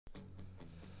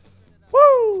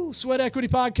Sweat Equity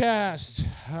Podcast.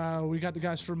 We got the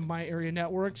guys from My Area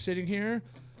Network sitting here.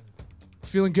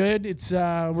 Feeling good. It's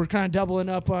we're kind of doubling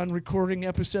up on recording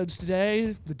episodes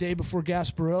today, the day before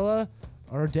Gasparilla,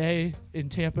 our day in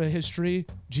Tampa history.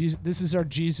 This is our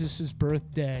Jesus'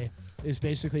 birthday. Is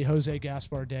basically Jose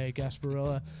Gaspar Day,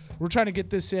 Gasparilla. We're trying to get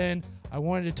this in. I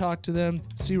wanted to talk to them,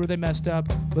 see where they messed up.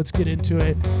 Let's get into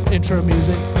it. Intro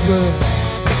music.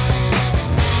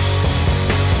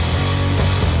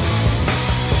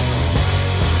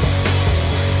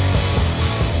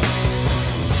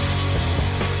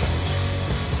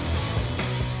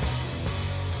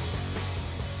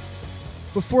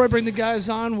 Before I bring the guys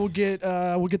on, we'll get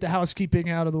the housekeeping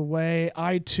out of the way.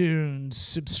 iTunes,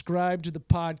 subscribe to the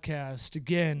podcast.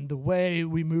 Again, the way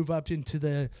we move up into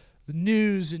the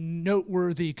news and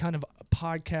noteworthy kind of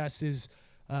podcast is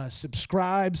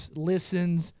subscribes,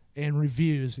 listens, and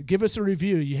reviews. Give us a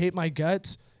review. You hate my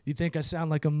guts? You think I sound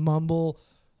like a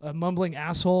mumbling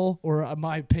asshole, or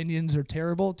my opinions are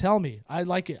terrible? Tell me. I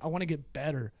like it. I want to get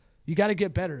better. You got to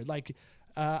get better. Like.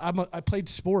 I played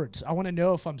sports. I want to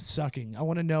know if I'm sucking. I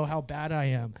want to know how bad I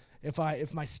am. If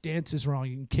my stance is wrong,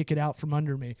 you can kick it out from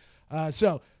under me.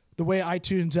 So the way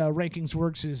iTunes rankings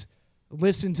works is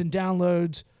listens and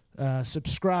downloads,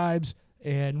 subscribes,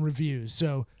 and reviews.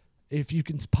 So if you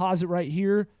can pause it right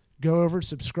here, go over,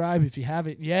 subscribe if you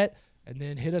haven't yet, and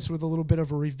then hit us with a little bit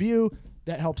of a review.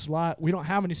 That helps a lot. We don't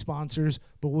have any sponsors,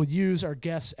 but we'll use our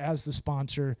guests as the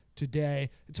sponsor today.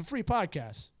 It's a free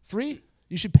podcast. Free?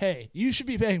 You should pay. You should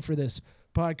be paying for this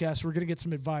podcast. We're going to get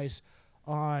some advice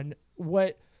on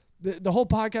what the whole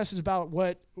podcast is about,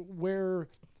 where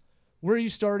you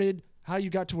started, how you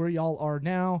got to where y'all are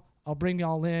now. I'll bring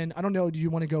y'all in. I don't know. Do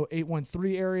you want to go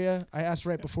 813 area? I asked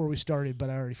right before we started, but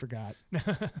I already forgot.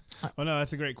 Well, no,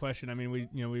 that's a great question. I mean, we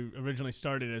originally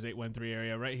started as 813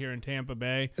 area right here in Tampa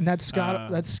Bay. And that's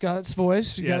Scott. That's Scott's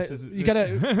voice. We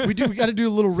gotta do a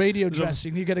little radio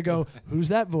dressing. You gotta go. Who's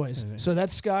that voice? So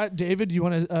that's Scott. David, you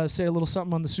want to say a little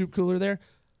something on the soup cooler there?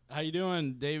 How you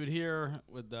doing? David here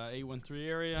with the 813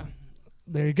 area.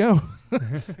 There you go.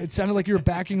 It sounded like you were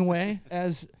backing away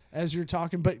as you're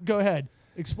talking, but go ahead.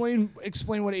 Explain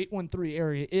what 813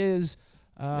 area is,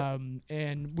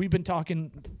 and we've been talking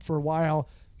for a while,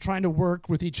 trying to work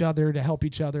with each other to help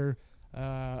each other.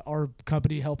 Our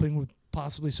company helping with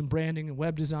possibly some branding and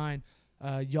web design.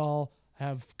 Y'all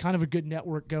have kind of a good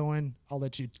network going. I'll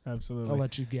let you gab.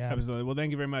 Absolutely. Well,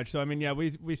 thank you very much. So, I mean, yeah,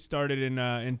 we started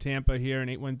in Tampa here in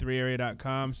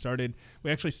 813area.com.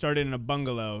 We actually started in a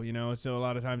bungalow, so a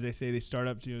lot of times they say they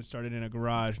started in a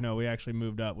garage. No, we actually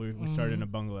moved up. We started in a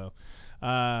bungalow.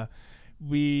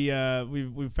 We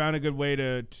found a good way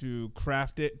to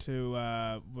craft it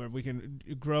to where we can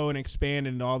grow and expand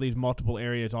into all these multiple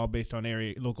areas, all based on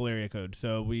local area code.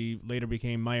 So we later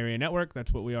became My Area Network.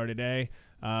 That's what we are today.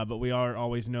 But we are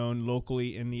always known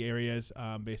locally in the areas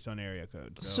based on area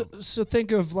code. So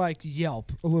think of like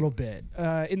Yelp a little bit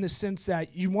in the sense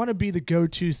that you want to be the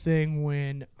go-to thing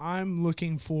when I'm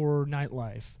looking for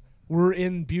nightlife. We're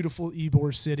in beautiful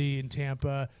Ybor City in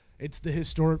Tampa. It's the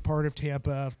historic part of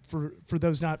Tampa. For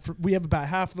those we have about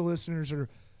half of the listeners are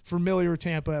familiar with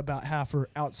Tampa, about half are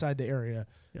outside the area.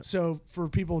 Yep. So for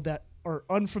people that are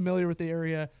unfamiliar with the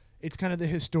area, it's kind of the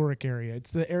historic area. It's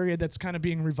the area that's kind of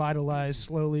being revitalized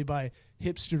slowly by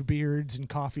hipster beards and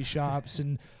coffee shops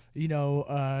and,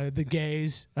 the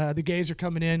gays. The gays are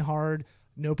coming in hard,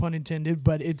 no pun intended,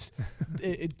 but it's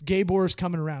Ybor is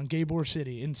coming around, Ybor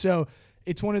City. And so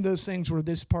it's one of those things where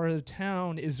this part of the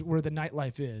town is where the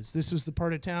nightlife is. This was the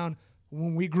part of town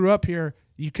when we grew up here,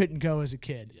 you couldn't go as a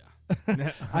kid.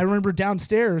 Yeah. I remember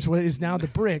downstairs, what is now the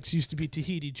Bricks, used to be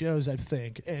Tahiti Joe's, I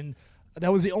think. And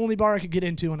that was the only bar I could get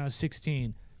into when I was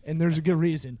 16. And there's a good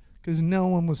reason, because no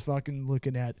one was fucking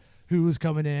looking at who was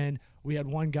coming in. We had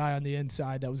one guy on the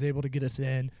inside that was able to get us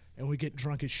in, and we get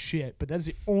drunk as shit. But that's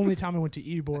the only time I went to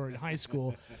Ybor in high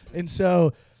school. And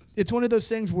so it's one of those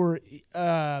things where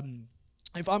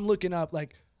if I'm looking up,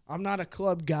 like, I'm not a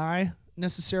club guy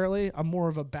necessarily. I'm more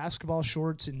of a basketball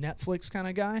shorts and Netflix kind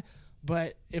of guy.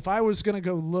 But if I was going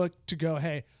to go,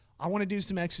 hey, I want to do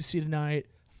some ecstasy tonight.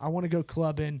 I want to go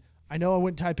clubbing. I know I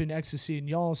wouldn't type in ecstasy in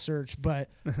y'all's search, but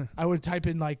I would type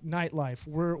in, like, nightlife.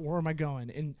 Where am I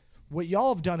going? And what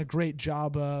y'all have done a great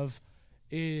job of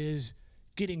is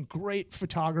getting great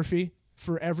photography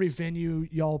for every venue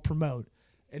y'all promote.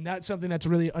 And that's something that's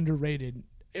really underrated.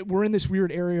 We're in this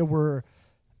weird area where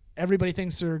everybody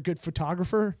thinks they're a good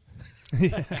photographer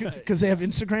because they have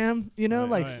Instagram,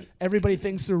 right. Everybody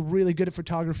thinks they're really good at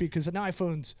photography because an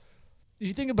iPhone's,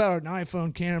 you think about an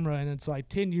iPhone camera and it's like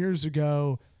 10 years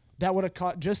ago, that would have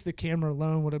cost, just the camera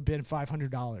alone would have been $500.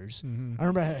 Mm-hmm. I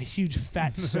remember I had a huge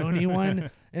fat Sony one,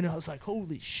 and I was like,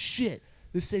 holy shit,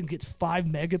 this thing gets 5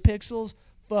 megapixels?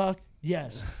 Fuck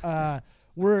yes.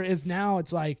 Whereas now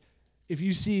it's like, if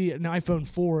you see an iPhone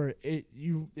 4,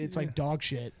 it's like dog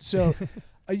shit. So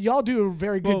y'all do a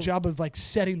very good job of like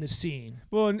setting the scene.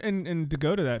 Well, and to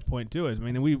go to that point too is, I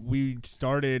mean, we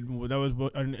started, that was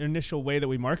an initial way that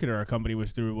we marketed our company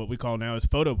was through what we call now is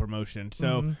photo promotion.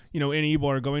 So, you know, in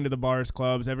Ybor, going to the bars,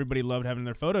 clubs, everybody loved having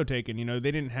their photo taken. You know,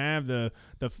 they didn't have the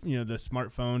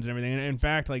smartphones and everything. And in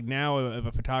fact, like now, if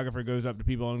a photographer goes up to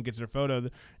people and gets their photo,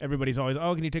 everybody's always,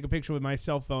 oh, can you take a picture with my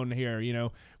cell phone here? You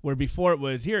know, where before it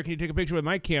was, here, can you take a picture with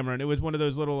my camera? And it was one of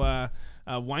those little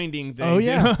winding things. Oh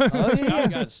yeah. You know? Oh yeah.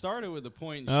 Got started with the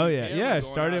point and shoot Oh yeah, camera yeah.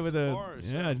 going Started out with to the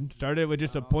bars, started with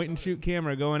just a point and shoot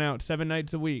camera going out 7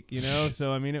 nights a week. You know,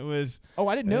 so I mean, it was. Oh,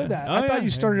 I didn't know that. Oh, I thought yeah. you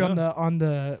started on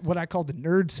the what I call the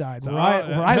nerd side, where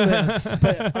I live.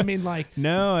 But I mean, like.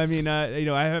 No, I mean, you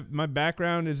know, I have my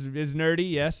background is nerdy,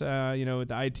 yes. You know, with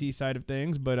the IT side of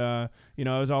things, but you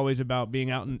know, I was always about being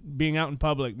out in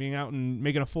public, being out and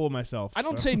making a fool of myself. I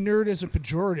don't say nerd as a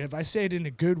pejorative. I say it in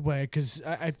a good way because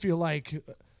I feel like.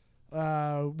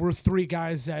 We're 3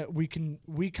 guys that we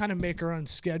kind of make our own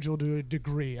schedule to a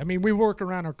degree. I mean, we work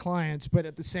around our clients, but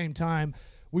at the same time,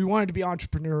 we wanted to be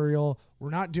entrepreneurial.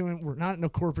 We're not in a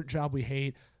corporate job we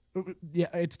hate. Yeah,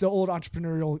 it's the old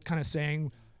entrepreneurial kind of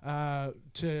saying.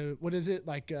 What is it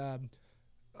like?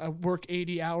 Work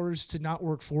 80 hours to not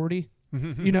work 40.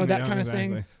 You know, that kind of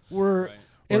thing. We're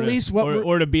Right. at least what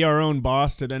or to be our own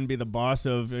boss, to then be the boss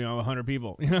of 100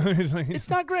 people. You know, it's like, it's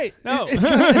not great. No.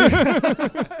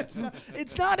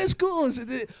 It's not as cool as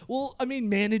it. Well, I mean,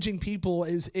 managing people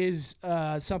is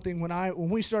something. When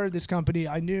we started this company,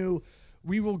 I knew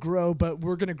we will grow, but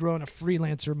we're going to grow in a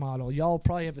freelancer model. Y'all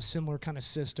probably have a similar kind of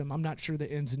system. I'm not sure the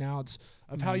ins and outs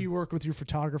of how you work with your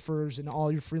photographers and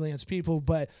all your freelance people,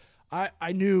 but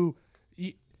I knew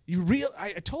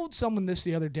I told someone this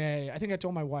the other day. I think I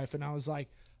told my wife, and I was like,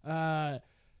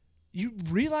 you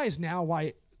realize now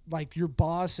why like your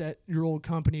boss at your old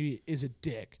company is a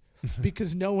dick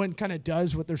because no one kind of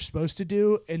does what they're supposed to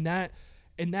do, and that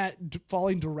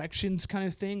following directions kind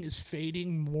of thing is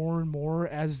fading more and more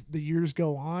as the years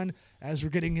go on, as we're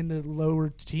getting in the lower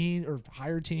teen or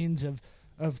higher teens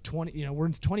of 20, you know, we're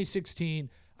in 2016.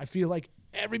 I feel like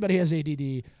everybody has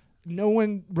ADD. No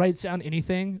one writes down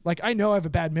anything. Like, I know I have a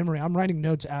bad memory. I'm writing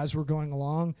notes as we're going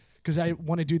along because I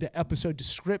want to do the episode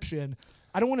description.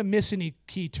 I don't want to miss any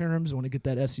key terms. I want to get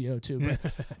that SEO too, but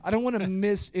I don't want to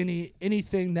miss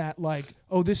anything that like,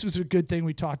 oh, this was a good thing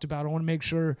we talked about. I want to make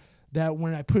sure that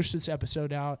when I push this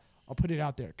episode out, I'll put it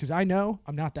out there because I know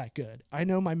I'm not that good. I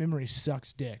know my memory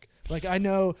sucks dick. Like, I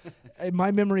know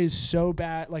my memory is so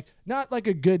bad. Like, not like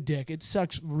a good dick. It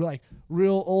sucks like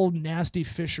real old nasty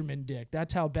fisherman dick.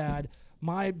 That's how bad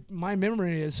my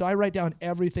memory is. So I write down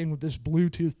everything with this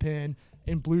Bluetooth pen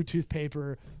and Bluetooth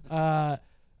paper. I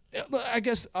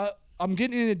guess I'm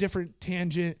getting in a different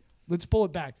tangent. Let's pull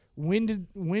it back. When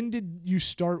did you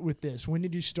start with this? When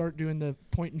did you start doing the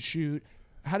point and shoot?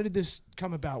 How did this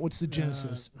come about? What's the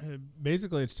genesis?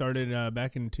 Basically, it started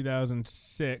back in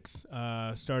 2006.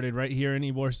 Started right here in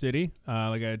Ybor City,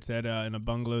 like I had said, in the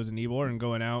bungalows in Ybor, and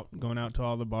going out to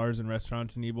all the bars and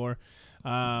restaurants in Ybor.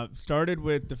 Started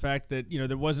with the fact that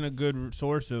there wasn't a good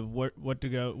source of what to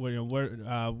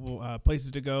go, places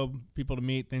to go, people to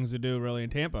meet, things to do really in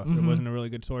Tampa. Mm-hmm. There wasn't a really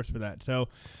good source for that. So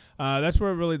that's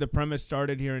where really the premise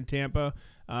started here in Tampa.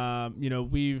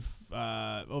 We've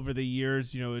over the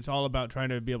years, it's all about trying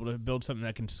to be able to build something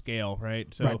that can scale,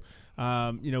 right? So,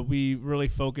 we really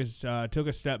focused, took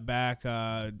a step back,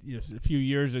 a few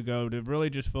years ago to really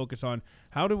just focus on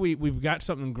how do we've got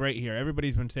something great here.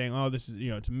 Everybody's been saying, oh, this is,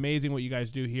 it's amazing what you guys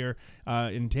do here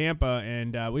in Tampa.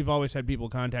 And we've always had people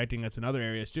contacting us in other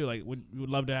areas too. Like, would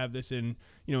love to have this in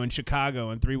Chicago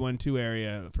and 312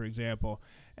 area, for example.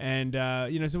 And,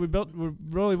 so we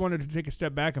really wanted to take a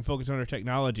step back and focus on our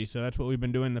technology. So that's what we've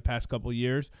been doing the past couple of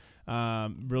years,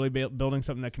 really building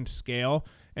something that can scale.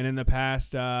 And in the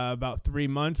past about 3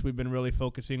 months, we've been really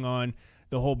focusing on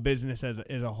the whole business as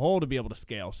a whole to be able to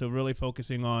scale. So really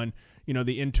focusing on,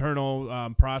 the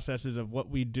internal processes of what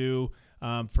we do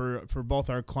for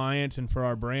both our clients and for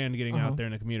our brand getting out there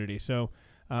in the community. So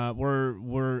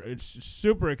we're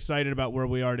super excited about where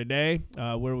we are today,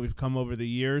 where we've come over the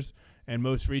years, and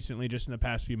most recently just in the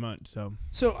past few months.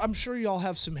 So I'm sure y'all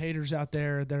have some haters out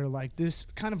there that are like, this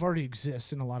kind of already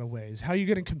exists in a lot of ways. How are you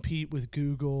going to compete with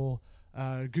Google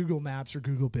Maps or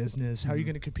Google Business? How are you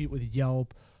going to compete with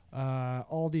Yelp?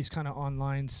 All these kind of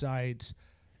online sites.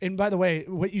 And by the way,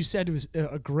 what you said was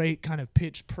a great kind of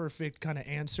pitch perfect kind of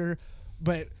answer.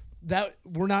 But that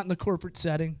we're not in the corporate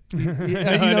setting.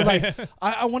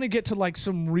 I want to get to like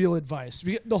some real advice.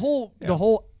 The whole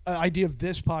idea of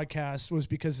this podcast was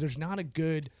because there's not a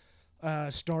good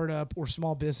startup or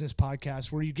small business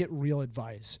podcast where you get real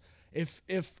advice. If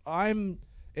I'm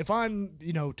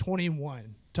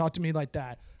 21, talk to me like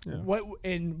that. Yeah.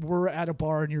 And we're at a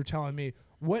bar and you're telling me,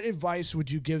 what advice would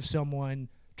you give someone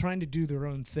trying to do their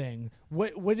own thing?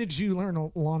 What did you learn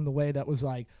along the way that was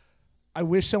like, I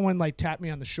wish someone like tapped me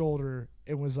on the shoulder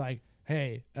and was like,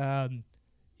 hey,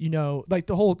 like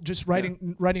the whole just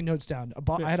writing notes down.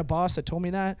 I had a boss that told me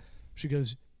that. She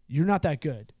goes, you're not that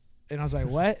good. And I was like,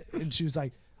 what? And she was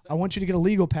like, I want you to get a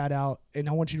legal pad out and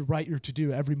I want you to write your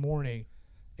to-do every morning.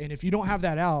 And if you don't have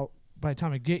that out by the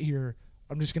time I get here,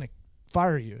 I'm just going to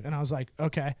fire you. And I was like,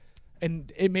 okay.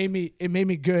 And it made me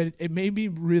good. It made me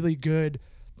really good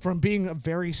from being a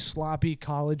very sloppy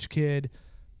college kid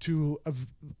to a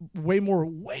way more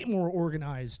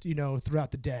organized,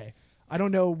 throughout the day. I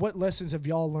don't know, what lessons have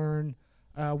y'all learned?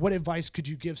 What advice could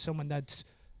you give someone that's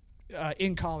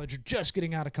in college or just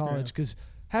getting out of college? Because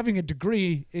having a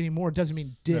degree anymore doesn't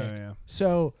mean dick.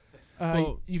 So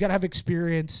you got to have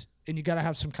experience and you got to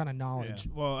have some kind of knowledge.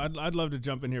 Yeah. Well, I'd love to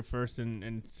jump in here first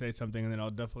and say something, and then I'll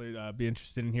definitely be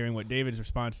interested in hearing what David's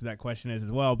response to that question is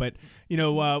as well. But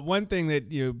one thing that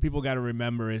people got to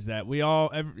remember is that we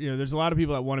all, there's a lot of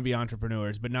people that want to be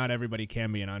entrepreneurs, but not everybody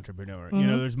can be an entrepreneur.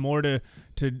 Mm-hmm. There's more to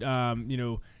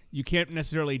you can't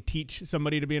necessarily teach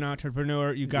somebody to be an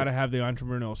entrepreneur. You got to have the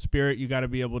entrepreneurial spirit. You got to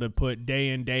be able to put day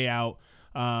in, day out.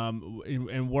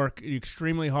 And work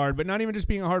extremely hard, but not even just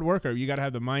being a hard worker. You got to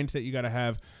have the mindset. You got to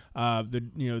have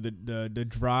the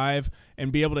drive,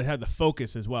 and be able to have the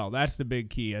focus as well. That's the big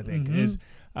key, I think. Mm-hmm. Is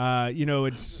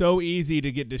it's so easy to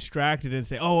get distracted and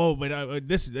say, but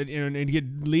this, and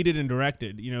get leaded and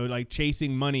directed. Like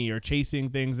chasing money or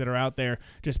chasing things that are out there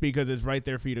just because it's right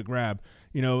there for you to grab.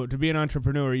 To be an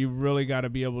entrepreneur, you really got to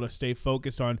be able to stay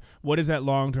focused on what is that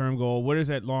long-term goal, what is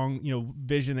that long,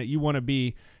 vision that you want to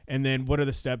be, and then what are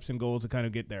the steps and goals to kind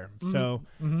of get there. Mm-hmm. So,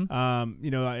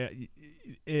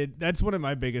 that's one of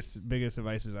my biggest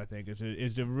advices, I think,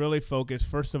 is to really focus.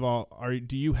 First of all,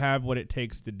 do you have what it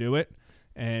takes to do it?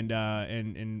 And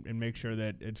make sure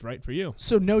that it's right for you.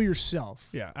 So know yourself.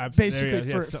 Yeah, absolutely.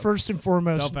 Basically, first and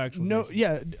foremost,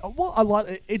 self-actualization. Well, a lot.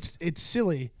 It's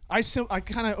silly. I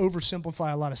kind of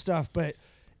oversimplify a lot of stuff, but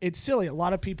it's silly. A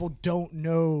lot of people don't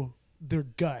know their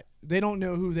gut. They don't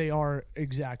know who they are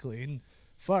exactly. And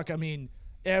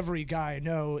every guy I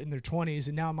know in their 20s,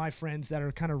 and now my friends that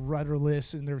are kind of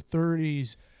rudderless in their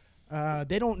 30s,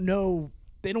 they don't know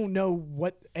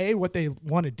what they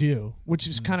want to do, which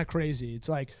is kind of crazy. It's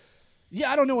like,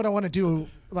 I don't know what I want to do.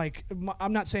 Like,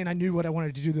 I'm not saying I knew what I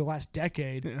wanted to do the last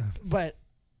decade, but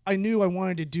I knew I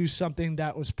wanted to do something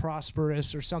that was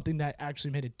prosperous or something that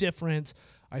actually made a difference.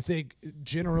 I think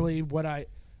generally what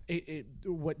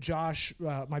Josh,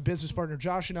 my business partner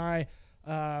Josh, and I,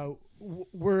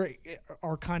 where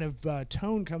our kind of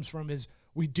tone comes from is,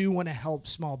 we do want to help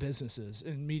small businesses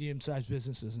and medium-sized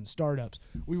businesses and startups.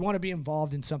 We want to be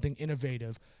involved in something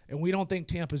innovative, and we don't think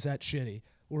Tampa's that shitty.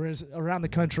 Whereas around the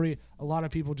country, a lot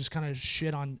of people just kind of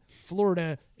shit on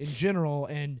Florida in general,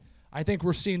 and I think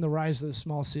we're seeing the rise of the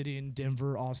small city in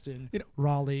Denver, Austin,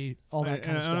 Raleigh, all that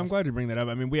kind of stuff. And I'm glad you bring that up.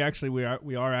 I mean, we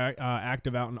are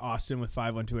active out in Austin with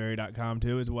 512area.com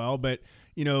too as well. But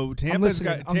Tampa's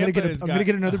got. I'm gonna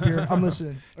get another beer. I'm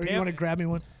listening. Or you want to grab me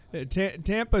one?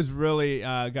 Tampa's really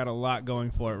got a lot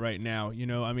going for it right now.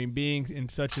 Being in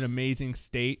such an amazing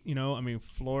state.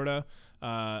 Florida.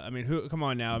 Come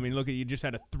on now. Look at you. Just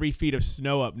had 3 feet of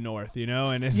snow up north.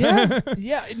 And it's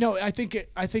No, I think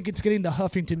it's getting the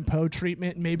Huffington Post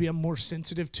treatment. Maybe I'm more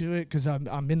sensitive to it because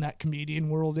I'm in that comedian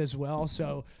world as well.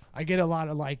 So I get a lot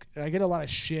of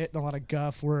shit and a lot of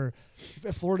guff where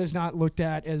Florida's not looked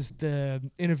at as the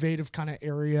innovative kind of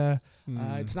area.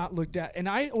 It's not looked at, and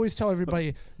I always tell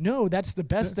everybody, no, that's the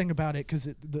best thing about it because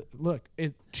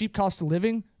cheap cost of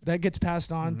living that gets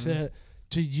passed on to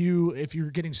you if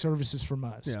you're getting services from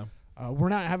us. Yeah. We're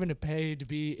not having to pay to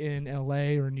be in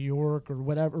LA or New York or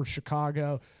whatever, or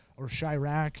Chicago or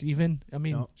Chirac even.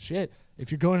 Shit,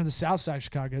 if you're going to the south side of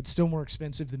Chicago, it's still more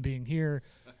expensive than being here.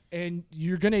 And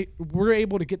we're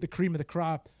able to get the cream of the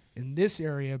crop in this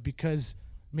area because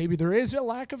maybe there is a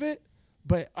lack of it,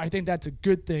 but I think that's a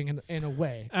good thing in a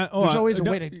way. There's always a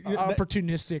way to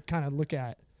opportunistic kind of look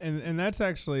at. And that's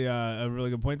actually a really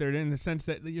good point there, in the sense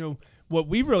that what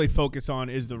we really focus on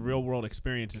is the real world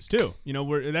experiences too.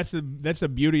 That's the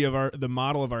beauty of the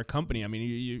model of our company. I mean,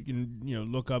 you can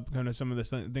look up kind of some of the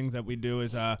things that we do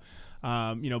is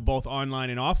both online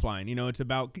and offline. It's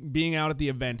about being out at the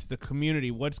events, the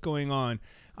community, what's going on,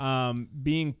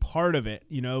 being part of it,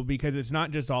 because it's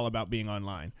not just all about being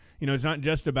online. It's not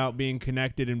just about being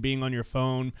connected and being on your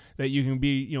phone, that you can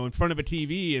be, in front of a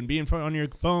TV and be in front on your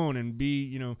phone and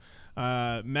be,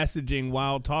 messaging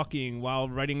while talking, while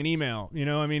writing an email.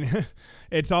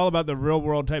 It's all about the real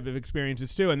world type of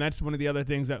experiences too. And that's one of the other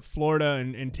things that Florida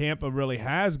and Tampa really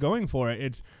has going for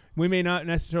it. We may not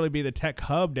necessarily be the tech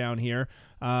hub down here,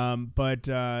 but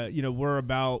we're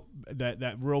about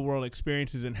that real world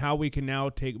experiences and how we can now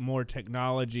take more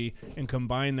technology and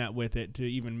combine that with it to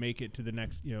even make it to the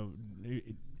next,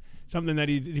 something that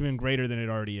is even greater than it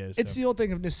already is. It's the old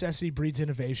thing of necessity breeds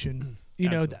innovation,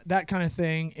 that kind of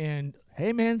thing. And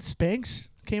hey, man, Spanx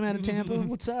came out of Tampa.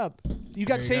 What's up? You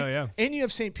got and you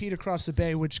have St. Pete across the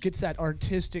bay, which gets that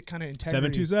artistic kind of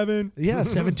integrity. 727. Yeah,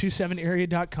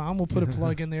 727area.com. We'll put a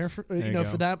plug in there for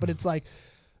for that. But it's like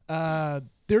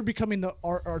they're becoming the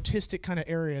artistic kind of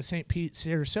area. St. Pete,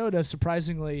 Sarasota.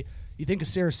 Surprisingly, you think of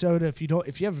Sarasota, if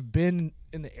you haven't been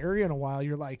in the area in a while,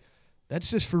 you're like, that's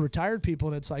just for retired people.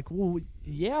 And it's like, well,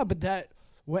 yeah, but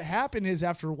what happened is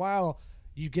after a while,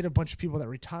 you get a bunch of people that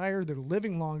retire. They're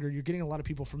living longer. You're getting a lot of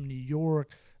people from New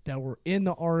York that were in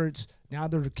the arts. Now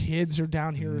their kids are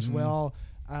down here as well.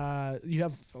 You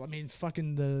have,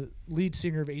 fucking the lead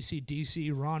singer of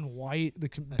AC/DC, Ron White, the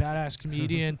badass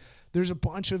comedian. There's a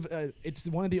bunch of, it's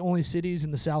one of the only cities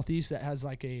in the Southeast that has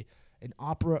like an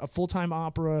opera, a full-time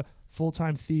opera,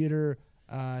 full-time theater,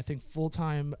 I think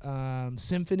full-time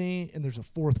symphony, and there's a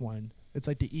fourth one. It's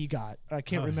like the EGOT. I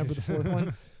can't remember the fourth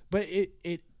one. But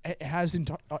it has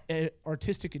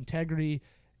artistic integrity,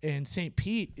 and St.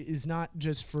 Pete is not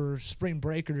just for spring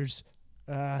breakers.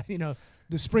 The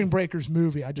Spring Breakers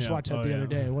movie, I just watched that the other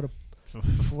day. What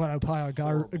a pile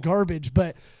of garbage.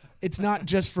 But it's not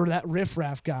just for that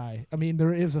riffraff guy.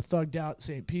 There is a thugged out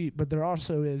St. Pete, but there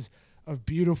also is a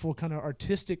beautiful kind of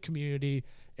artistic community.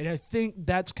 And I think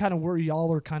that's kind of where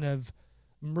y'all are kind of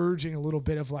merging a little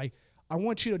bit of like, I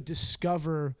want you to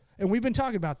discover, and we've been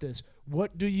talking about this,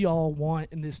 what do y'all want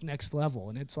in this next level?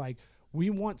 And it's like, we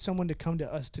want someone to come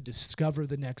to us to discover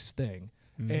the next thing.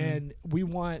 Mm-hmm. And we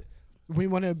want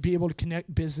to be able to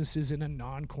connect businesses in a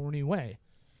non-corny way.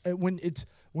 When it's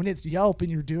Yelp and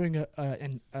you're doing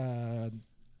I'm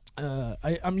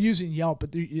using Yelp,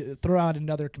 but throw out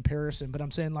another comparison. But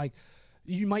I'm saying like,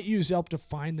 you might use Yelp to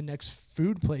find the next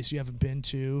food place you haven't been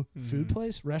to,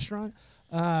 restaurant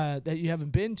that you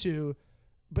haven't been to,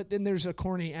 but then there's a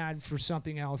corny ad for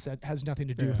something else that has nothing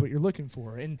to do with what you're looking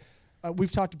for. And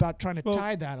we've talked about trying to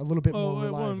tie that a little bit more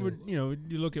reliably. You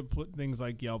look at things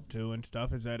like Yelp too and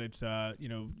stuff, is that it's,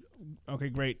 okay,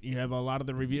 great. You have a lot of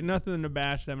the review, nothing to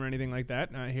bash them or anything like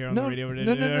that. Not here on the radio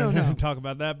to talk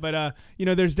about that. But,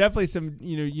 there's definitely some,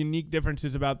 unique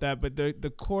differences about that. But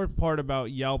the core part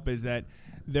about Yelp is that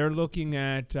they're looking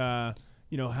at,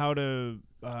 how to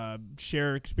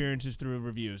share experiences through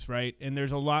reviews, right? And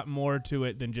there's a lot more to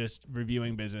it than just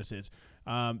reviewing businesses.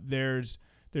 There's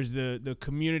the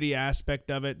community aspect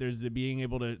of it. There's the being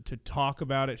able to talk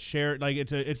about it, share it. Like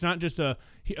it's not just a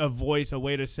voice, a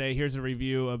way to say, here's a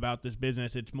review about this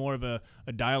business. It's more of a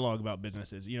dialogue about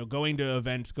businesses, going to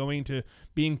events, going to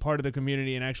being part of the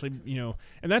community, and actually,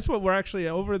 and that's what we're actually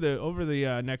over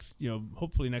the next,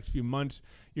 hopefully next few months,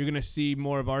 you're going to see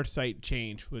more of our site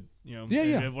change with,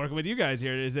 working with you guys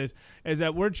here is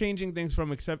that we're changing things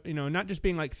from not just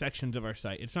being like sections of our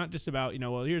site. It's not just about,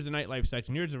 well, here's the nightlife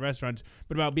section, here's the restaurants,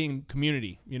 but about being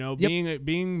community,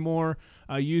 being more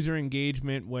user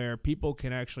engagement where people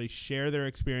can actually share their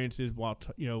experiences while,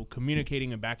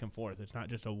 communicating and back and forth. It's not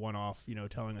just a one-off,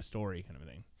 telling a story kind of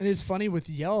thing. And it's funny with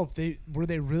Yelp, where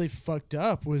they really fucked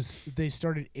up was they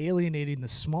started alienating the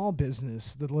small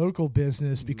business, the local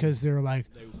business, because they're like,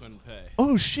 they couldn't pay.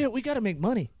 Oh shit, we got to make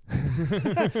money.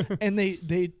 And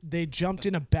they jumped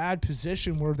in a bad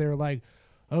position where they're like,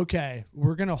 okay,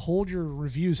 we're going to hold your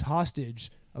reviews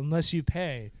hostage unless you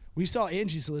pay. We saw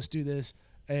Angie's List do this,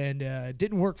 and it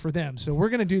didn't work for them. So we're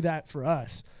going to do that for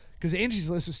us. Because Angie's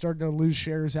List is starting to lose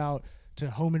shares out to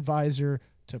Home Advisor,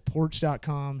 to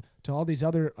Porch.com, to all these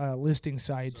other listing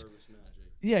sites. Service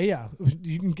Magic. Yeah.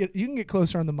 You can get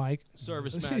closer on the mic.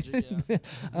 Service Magic,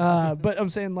 yeah. But I'm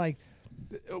saying like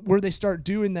where they start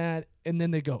doing that, and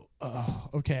then they go, oh,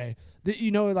 okay.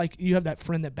 Like you have that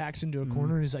friend that backs into a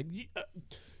corner and he's like,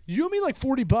 you owe me like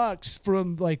 $40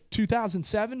 from like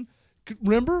 2007.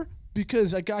 Remember?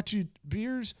 Because I got you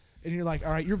beers. And you're like,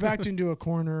 all right, you're backed into a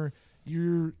corner.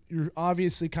 You're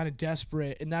obviously kind of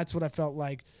desperate. And that's what I felt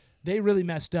like they really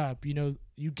messed up. You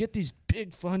get these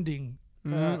big funding.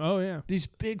 These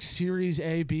big Series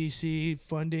A, B, C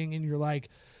funding. And you're like,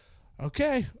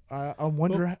 okay, I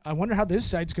wonder how this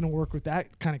site's going to work with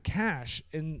that kind of cash,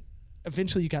 and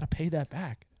eventually you got to pay that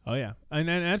back. Oh yeah, and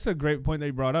that's a great point that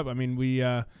you brought up. I mean, we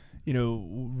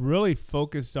really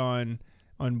focused on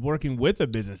working with the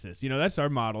businesses. That's our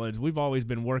model. Is we've always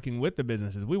been working with the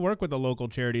businesses. We work with the local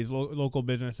charities, local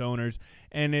business owners,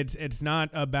 and it's not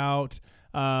about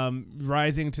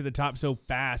rising to the top so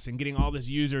fast and getting all these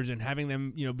users and having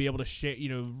them be able to share,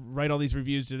 write all these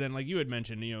reviews to then, like you had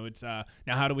mentioned, it's now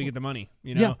how do we get the money,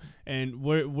 Yeah. And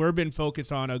we're been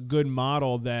focused on a good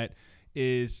model that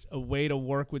is a way to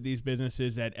work with these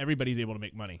businesses that everybody's able to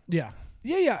make money. Yeah.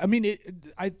 I mean,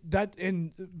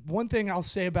 and one thing I'll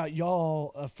say about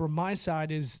y'all from my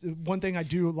side is one thing I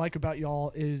do like about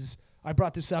y'all is I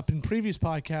brought this up in previous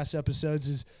podcast episodes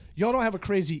is y'all don't have a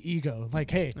crazy ego.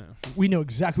 Like, hey, we know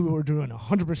exactly what we're doing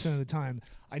 100% of the time.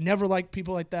 I never like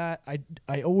people like that.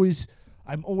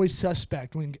 I'm always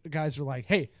suspect when guys are like,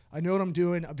 hey, I know what I'm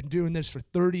doing. I've been doing this for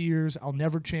 30 years. I'll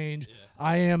never change. Yeah.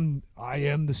 I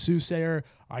am the soothsayer.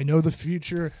 I know the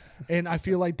future. And I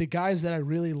feel like the guys that I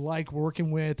really like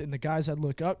working with and the guys I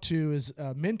look up to as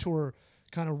a mentor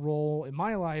kind of role in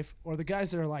my life are the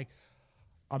guys that are like,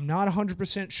 I'm not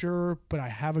 100% sure, but I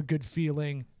have a good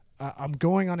feeling. I'm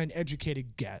going on an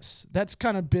educated guess. That's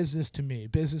kind of business to me.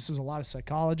 Business is a lot of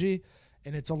psychology,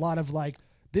 and it's a lot of like,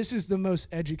 this is the most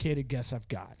educated guess I've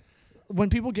got. When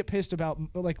people get pissed about,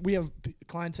 like we have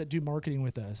clients that do marketing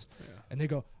with us, and they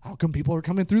go, how come people are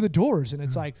coming through the doors? And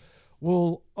it's like,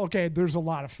 well, okay, there's a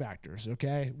lot of factors,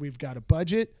 okay? We've got a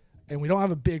budget, and we don't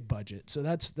have a big budget. So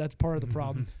that's part of the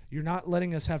problem. You're not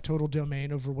letting us have total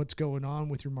domain over what's going on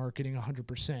with your marketing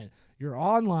 100%. Your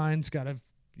online's got to,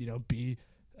 be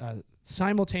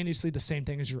simultaneously the same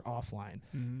thing as your offline.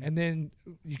 Mm-hmm. And then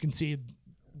you can see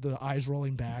the eyes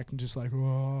rolling back and just like,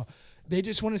 whoa. They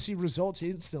just want to see results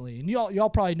instantly. And y'all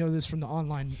probably know this from the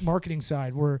online marketing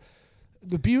side, where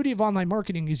the beauty of online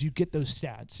marketing is you get those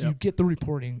stats. Yep. You get the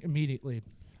reporting immediately.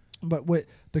 But what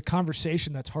the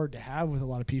conversation that's hard to have with a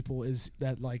lot of people is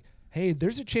that, like, hey,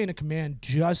 there's a chain of command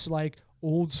just like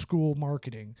old school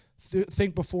marketing.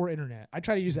 Think before internet. I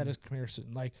try to use that as a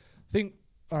comparison. Like, think,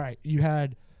 all right,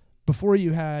 before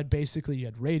you had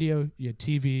radio, you had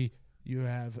TV, you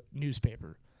have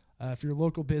newspaper. If you're a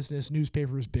local business,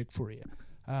 newspaper is big for you.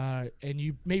 And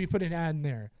you maybe put an ad in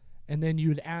there. And then you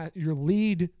would add your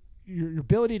lead, your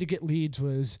ability to get leads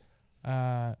was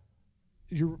not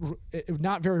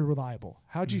very reliable.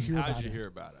 How'd you hear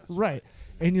about it? Right.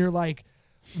 And you're like,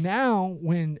 now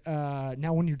when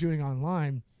you're doing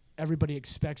online, everybody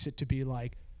expects it to be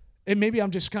like, and maybe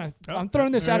I'm just I'm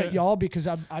throwing this out at y'all because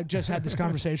I just had this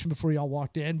conversation before y'all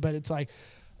walked in, but it's like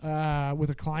with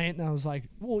a client, and I was like,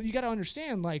 well, you got to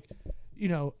understand, like, you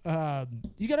got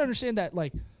to understand that,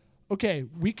 like, okay,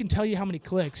 we can tell you how many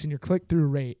clicks and your click-through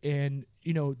rate, and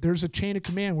there's a chain of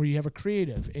command where you have a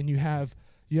creative and you have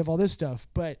all this stuff,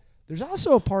 but there's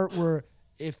also a part where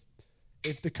if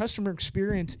the customer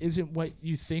experience isn't what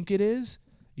you think it is,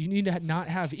 you need to not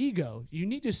have ego. You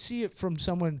need to see it from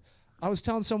someone. I was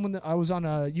telling someone that I was on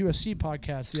a UFC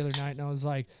podcast the other night, and I was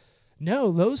like, no,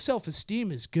 low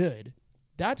self-esteem is good.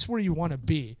 That's where you want to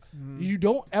be. Mm-hmm. You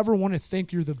don't ever want to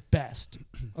think you're the best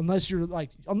unless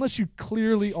you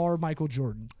clearly are Michael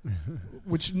Jordan,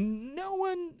 which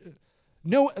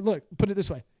look, put it this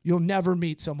way. You'll never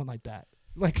meet someone like that.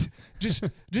 Like, just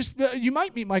you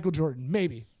might meet Michael Jordan,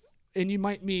 maybe. And you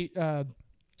might meet, I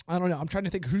don't know. I'm trying to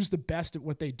think who's the best at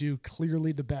what they do,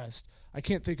 clearly the best. I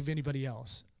can't think of anybody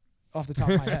else off the top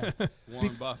of my head.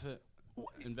 Warren Buffett,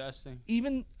 investing.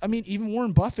 Even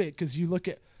Warren Buffett, because you look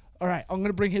at, all right, I'm going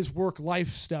to bring his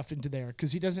work-life stuff into there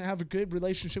because he doesn't have a good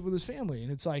relationship with his family.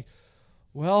 And it's like,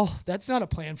 well, that's not a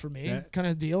plan for me kind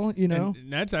of deal,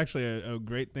 And that's actually a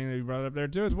great thing that you brought up there,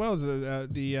 too, as well as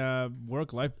the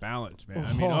work-life balance, man.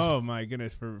 I mean, oh, my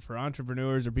goodness, for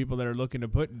entrepreneurs or people that are looking to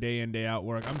put day in, day out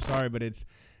work, I'm sorry, but it's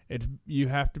you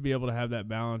have to be able to have that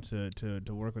balance to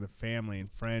work with a family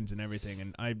and friends and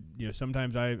everything. And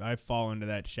sometimes I fall into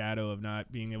that shadow of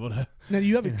not being able to. Now,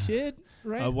 you have a kid,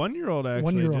 right? A 1-year-old,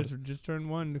 actually. 1-year-old. Just turned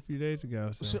 1 a few days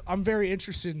ago. So I'm very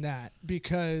interested in that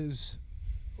because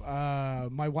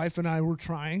my wife and I were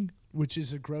trying, which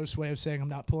is a gross way of saying I'm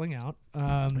not pulling out.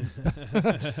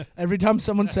 Every time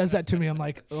someone says that to me, I'm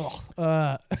like,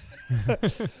 ugh.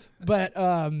 But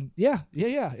yeah,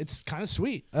 it's kind of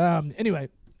sweet. Anyway,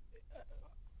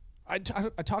 I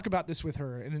talk about this with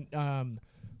her, and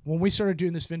when we started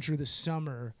doing this venture this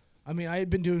summer, I mean, I had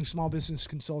been doing small business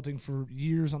consulting for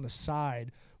years on the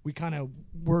side. We kind of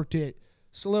worked it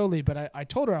slowly, but I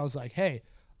told her, I was like, hey,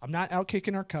 I'm not out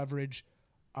kicking our coverage.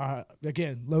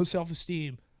 Again, low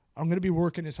self-esteem. I'm going to be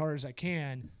working as hard as I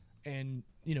can. and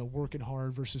working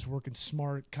hard versus working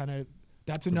smart. Kind of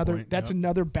that's Good another point, that's yep.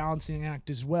 another balancing act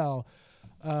as well.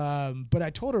 But I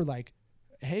told her, like,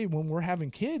 hey, when we're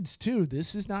having kids too,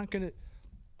 this is not gonna.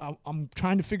 I'm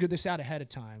trying to figure this out ahead of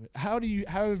time. How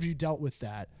have you dealt with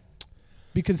that?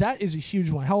 Because that is a huge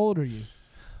one. How old are you?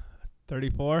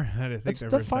 34. I had to think That's there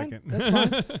for a fine. second. That's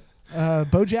fine.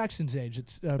 Bo Jackson's age.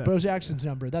 It's Bo Jackson's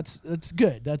number. That's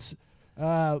good. That's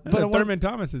but Thurman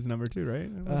Thomas's number too,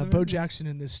 right? Wasn't Bo it? Jackson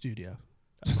in this studio.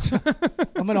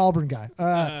 I'm an Auburn guy.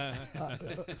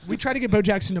 We try to get Bo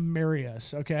Jackson to marry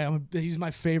us. Okay, he's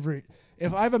my favorite.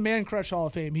 If I have a man crush Hall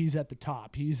of Fame, he's at the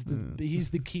top. He's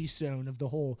the keystone of the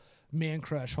whole man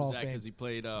crush Hall Is of that Fame. because he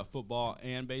played football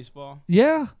and baseball?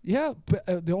 Yeah.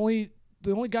 But the only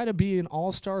guy to be an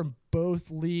all-star in both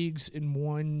leagues in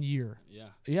 1 year. Yeah,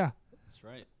 Yeah, that's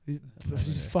right.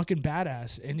 he's fucking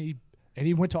badass, and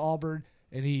he went to Auburn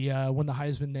and he won the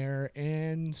Heisman there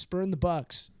and spurned the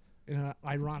Bucks in an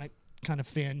ironic kind of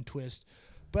fan twist.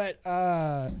 But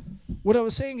what I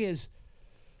was saying is,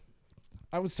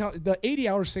 I was telling the 80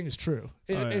 hours thing is true.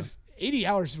 If 80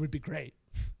 hours would be great.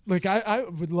 Like I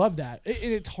would love that. And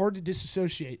it's hard to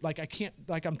disassociate. Like I can't.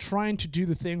 Like I'm trying to do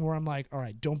the thing where I'm like, all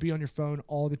right, don't be on your phone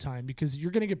all the time because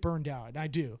you're gonna get burned out. And I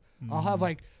do. I'll have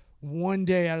like one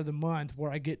day out of the month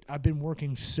where I've been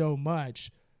working so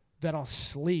much that I'll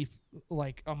sleep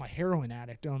like I'm a heroin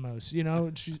addict almost.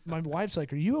 And my wife's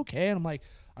like, "Are you okay?" And I'm like,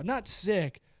 "I'm not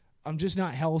sick. I'm just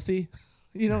not healthy."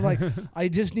 Like I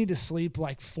just need to sleep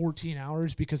like 14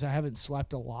 hours because I haven't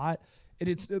slept a lot. And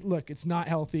it's not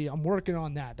healthy. I'm working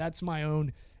on that. That's my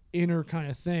own inner kind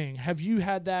of thing. Have you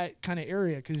had that kind of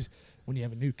area? Because when you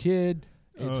have a new kid,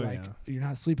 it's you're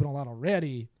not sleeping a lot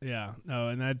already. Yeah, no,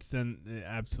 and that's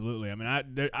absolutely. I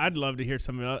mean, I'd love to hear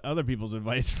some other people's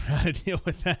advice for how to deal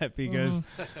with that because,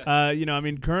 I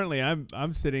mean, currently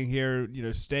I'm sitting here,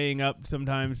 staying up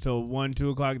sometimes till 1, 2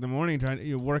 o'clock in the morning,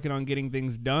 trying, working on getting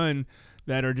things done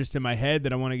that are just in my head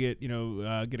that I want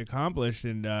to get accomplished,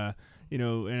 and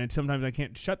and sometimes I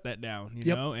can't shut that down,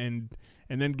 you know, and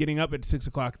then getting up at 6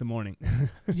 o'clock in the morning.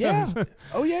 Yeah.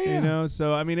 Oh yeah.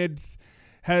 So I mean,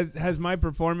 has my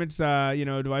performance, do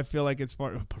I feel like it's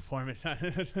performance?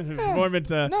 Performance.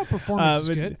 No, performance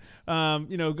is good.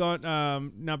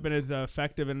 Gone, not been as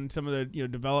effective in some of the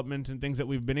developments and things that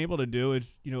we've been able to do.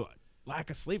 Is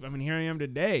lack of sleep. I mean, here I am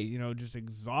today, just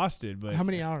exhausted. But how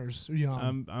many hours are you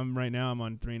on? I'm right now. I'm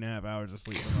on 3.5 hours of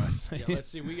sleep from last night. Yeah, let's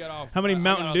see. We got off. How many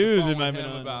Mountain Dews have I been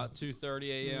him on? About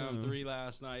 2:30 a.m. 3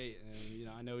 last night, and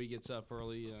I know he gets up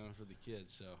early for the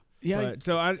kids. So Yeah. But,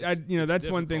 so that's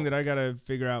one thing difficult. that I gotta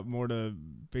figure out more to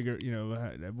figure.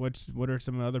 What are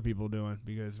some other people doing?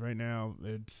 Because right now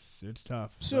it's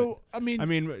tough. So but,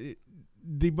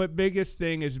 the biggest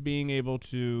thing is being able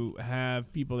to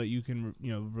have people that you can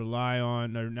rely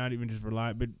on, or not even just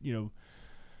rely, but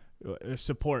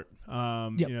support.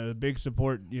 The big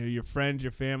support. Your friends,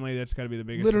 your family. That's got to be the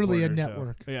biggest. Literally a supporter,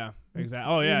 network. So, yeah,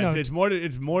 exactly. Oh yeah, it's more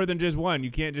than just one. You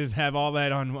can't just have all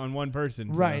that on one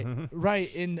person. So. Right,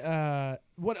 right. And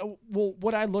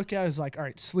what I look at is like, all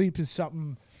right, sleep is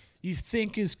something you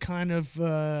think is kind of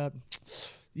is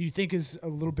a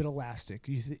little bit elastic.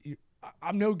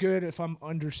 I'm no good if I'm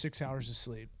under 6 hours of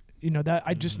sleep. That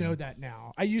I just know that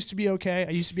now. I used to be okay. I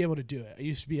used to be able to do it. I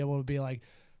used to be able to be like,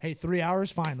 hey, 3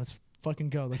 hours, fine. Let's fucking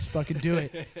go. Let's fucking do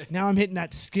it. Now I'm hitting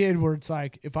that skid where it's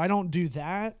like, if I don't do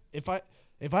that, if I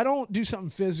don't do something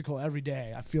physical every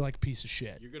day, I feel like a piece of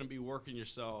shit. You're going to be working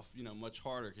yourself, much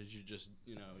harder because you just,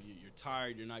 you're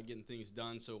tired. You're not getting things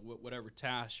done. So whatever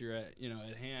task you're at,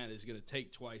 at hand is going to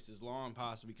take twice as long,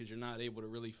 possibly because you're not able to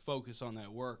really focus on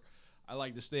that work. I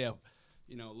like to stay up,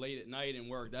 late at night and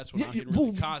work. That's when I can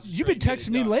really concentrate. You've been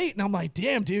texting me late, and I'm like,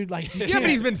 damn, dude. Like, Yeah, but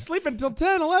he's been sleeping till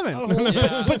 10, 11.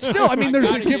 Oh, but still, I mean,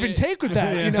 there's a give and take with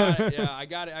that. I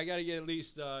got to get at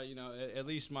least, at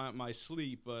least my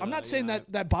sleep. But, I'm not saying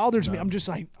that bothers me. I'm just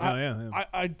like, yeah.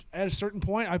 I at a certain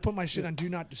point, I put my shit on Do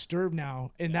Not Disturb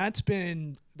now, and that's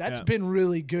been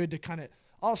really good to kind of.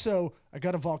 Also, I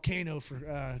got a Volcano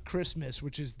for Christmas,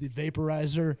 which is the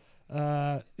vaporizer.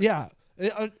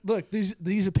 Look,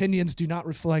 these opinions do not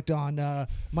reflect on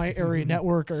my area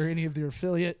network or any of their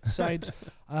affiliate sites.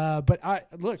 But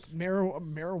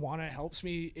marijuana helps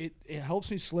me. It helps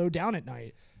me slow down at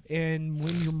night. And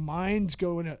when your mind's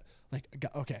going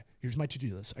okay, here's my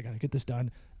to-do list. I got to get this done.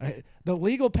 The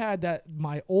legal pad that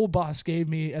my old boss gave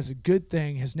me as a good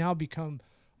thing has now become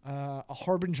a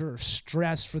harbinger of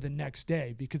stress for the next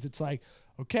day because it's like,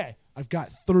 okay, I've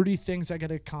got 30 things I got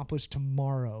to accomplish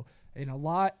tomorrow. And a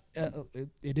lot,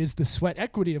 it is the sweat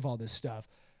equity of all this stuff.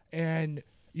 And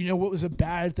what was a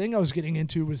bad thing I was getting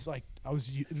into was like I was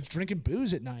drinking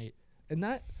booze at night, and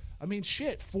that I mean,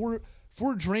 shit, four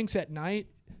drinks at night,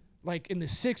 like in the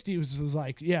 60s was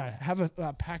like, yeah, have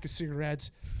a pack of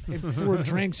cigarettes and 4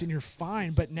 drinks and you're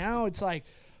fine. But now it's like,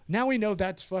 now we know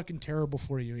that's fucking terrible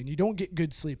for you and you don't get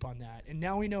good sleep on that. And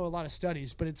now we know a lot of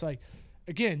studies, but it's like,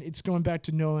 again, it's going back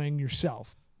to knowing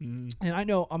yourself. And I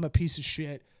know I'm a piece of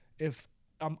shit if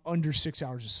I'm under 6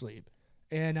 hours of sleep.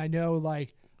 And I know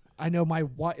my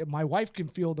wife can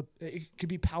feel it could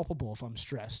be palpable if I'm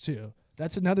stressed too.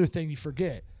 That's another thing you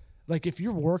forget. Like if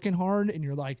you're working hard and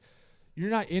you're like, you're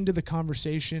not into the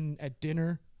conversation at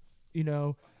dinner, you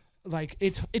know, like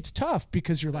it's tough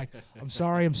because you're like, I'm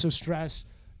sorry, I'm so stressed.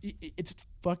 It's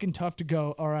fucking tough to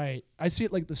go, all right. I see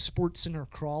it like the Sports Center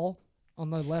crawl on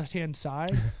the left-hand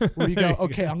side where you go,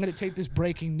 okay, I'm going to take this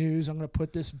breaking news. I'm going to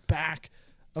put this back.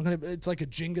 It's like a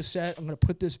Jenga set. I'm going to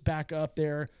put this back up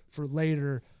there for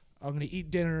later. I'm going to eat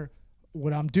dinner.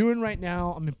 What I'm doing right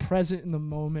now, I'm present in the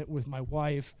moment with my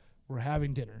wife. We're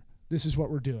having dinner. This is what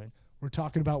we're doing. We're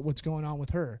talking about what's going on with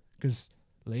her because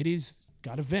ladies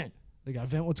got to vent. They got to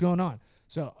vent what's going on.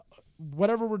 So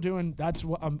whatever we're doing, that's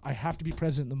what I have to be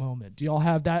present in the moment. Do y'all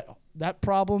have that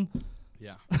problem?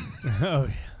 Yeah. Oh,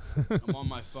 yeah. I'm on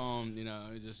my phone, you know,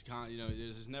 it just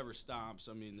never stops.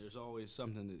 I mean, there's always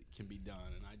something that can be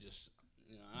done, and I just,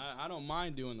 you know, I don't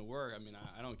mind doing the work. I mean,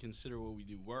 I don't consider what we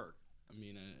do work. I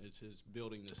mean, it's just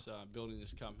building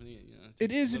this company. And, you know,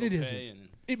 it is and it isn't.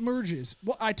 It merges.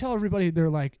 Well, I tell everybody, they're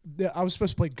like, I was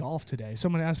supposed to play golf today.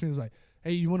 Someone asked me, was like,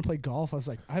 hey, you want to play golf? I was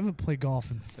like, I haven't played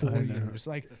golf in 4 years.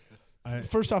 Like,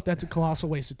 first off, that's a colossal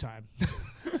waste of time.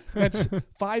 That's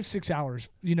 5-6 hours.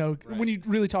 You know, when you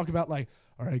really talk about like,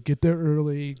 all right, get there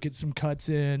early, get some cuts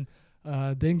in,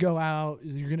 then go out.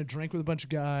 You're going to drink with a bunch of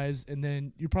guys, and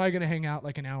then you're probably going to hang out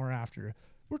like an hour after.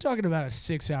 We're talking about a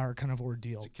 6-hour kind of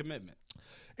ordeal. It's a commitment.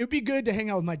 It would be good to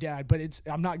hang out with my dad, but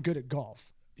I'm not good at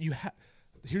golf.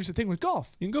 Here's the thing with golf.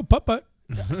 You can go putt-putt.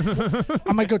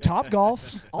 I might go top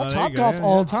golf. I'll top golf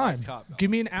all the time. Like Give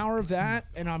me an hour of that,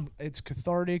 and it's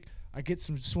cathartic. I get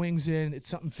some swings in. It's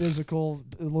something physical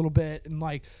a little bit, and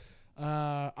like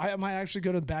I might actually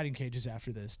go to the batting cages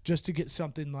after this just to get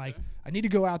something like I need to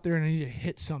go out there and I need to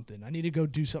hit something. I need to go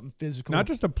do something physical. Not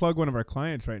just to plug one of our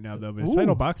clients right now though, but it's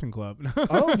Title Boxing Club.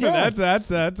 Oh yeah,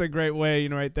 that's a great way. You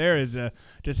know, right there is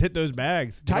just hit those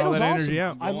bags. Title's all that awesome. Energy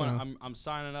out. I'm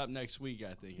signing up next week.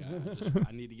 I think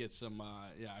I need to get some. I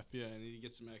feel I need to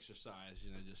get some exercise.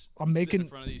 You know, just sitting in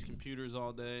front of these computers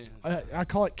all day. I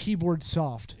call it keyboard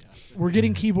soft. Yeah. We're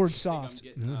getting keyboard soft.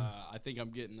 I think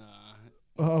I'm getting.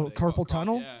 Carpal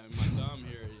tunnel? Yeah, my thumb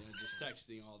here, just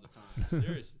texting all the time.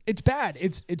 Seriously. It's bad.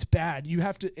 It's bad. You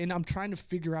have to, and I'm trying to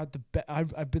figure out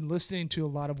I've been listening to a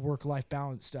lot of work-life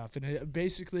balance stuff, and it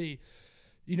basically,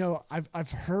 you know,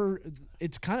 I've heard,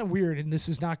 it's kind of weird, and this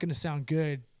is not going to sound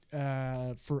good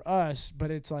for us,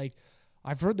 but it's like,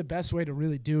 I've heard the best way to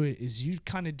really do it is you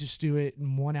kind of just do it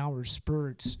in 1 hour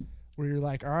spurts where you're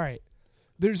like, all right,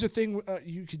 there's a thing,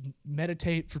 you could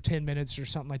meditate for 10 minutes or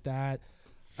something like that.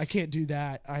 I can't do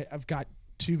that. I've got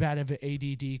too bad of an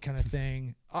ADD kind of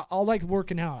thing. I'll like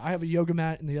working out. I have a yoga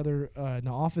mat in the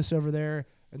office over there,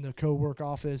 in the co-work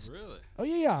office. Really? Oh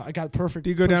yeah. I got perfect. Do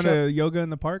you go down to yoga in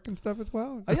the park and stuff as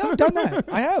well? Yeah, I've done that.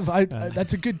 I have.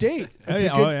 That's a good date.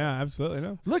 Yeah, absolutely.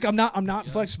 No. Look, I'm not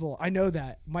flexible. I know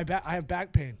that. I have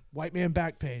back pain. White man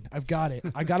back pain. I've got it.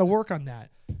 I got to work on that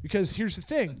because here's the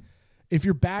thing: if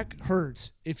your back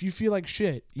hurts, if you feel like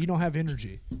shit, you don't have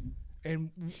energy, and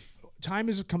time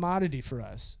is a commodity for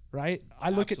us, right?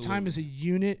 I look at time as a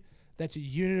unit. That's a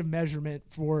unit of measurement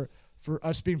for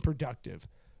us being productive.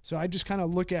 So I just kind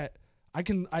of look at, I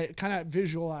kind of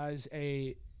visualize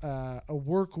a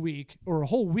work week or a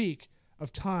whole week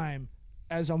of time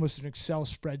as almost an Excel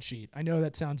spreadsheet. I know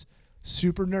that sounds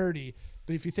super nerdy,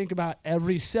 but if you think about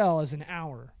every cell as an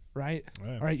hour, right?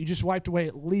 All right, you just wiped away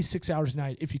at least 6 hours a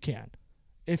night if you can.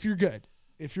 If you're good.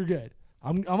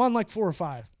 I'm on like 4 or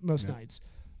 5 most nights.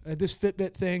 This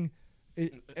Fitbit thing,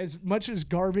 as much as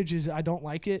garbage as I don't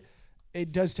like it,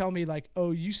 it does tell me like, oh,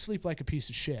 you sleep like a piece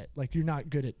of shit. Like you're not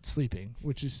good at sleeping,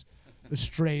 which is a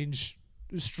strange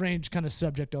kind of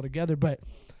subject altogether. But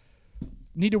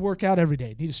need to work out every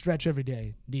day. Need to stretch every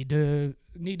day. Need to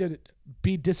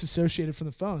be disassociated from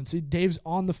the phone. See, Dave's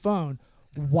on the phone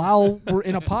while we're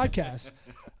in a podcast.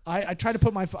 I try to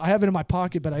put I have it in my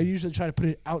pocket, but I usually try to put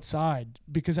it outside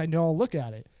because I know I'll look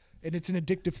at it. And it's an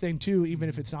addictive thing too, even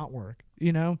if it's not work,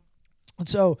 you know? And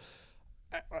so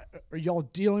are y'all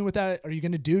dealing with that? Are you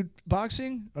going to do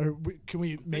boxing? Or can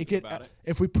we make it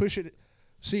if we push it?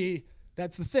 See,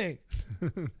 that's the thing.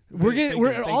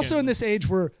 We're also in this age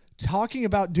where talking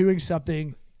about doing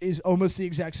something is almost the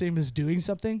exact same as doing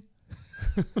something.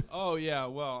 Oh yeah,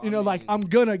 well, You know, like, I'm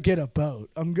gonna get a boat.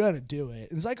 I'm gonna do it.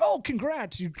 It's like, oh,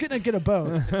 congrats, you're gonna get a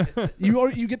boat.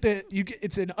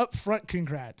 It's an upfront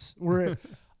congrats. Where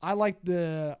I like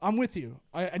I'm with you.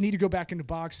 I need to go back into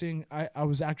boxing. I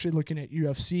was actually looking at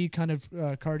UFC kind of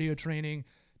cardio training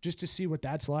just to see what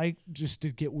that's like, just to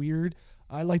get weird.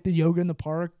 I like the yoga in the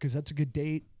park because that's a good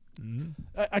date.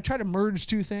 Mm-hmm. I try to merge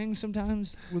two things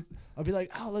sometimes. I'll be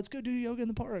like, oh, let's go do yoga in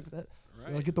the park.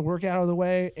 I'll get the workout out of the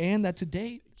way, and that's a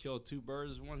date. Kill two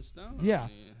birds with one stone. Yeah. I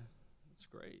mean, that's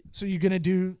great. So you gonna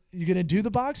do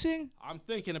the boxing? I'm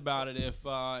thinking about it if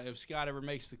Scott ever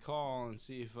makes the call and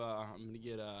see if I'm gonna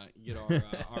get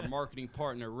our marketing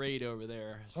partner Raid over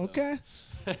there. So. Okay.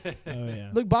 Oh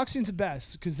yeah. Look, boxing's the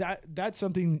best because that's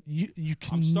something you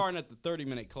can. I'm starting at the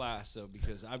 30-minute class though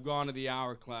because I've gone to the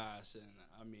hour class and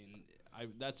I mean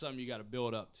that's something you got to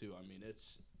build up to. I mean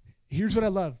it's. Here's what I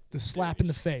love: the slap in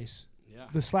the face. Yeah.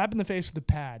 The slap in the face with the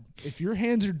pad. If your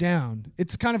hands are down,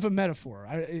 it's kind of a metaphor.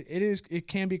 It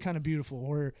can be kind of beautiful.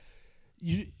 Where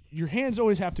your hands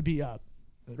always have to be up,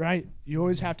 right? You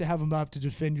always have to have them up to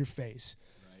defend your face.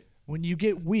 Right. When you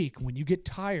get weak, when you get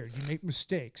tired, you make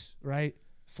mistakes, right?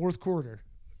 Fourth quarter,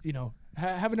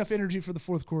 have enough energy for the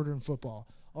fourth quarter in football,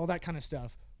 all that kind of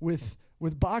stuff. With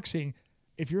boxing,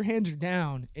 if your hands are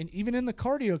down, and even in the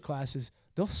cardio classes,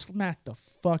 they'll smack the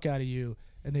fuck out of you,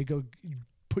 and they go,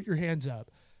 put your hands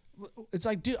up. It's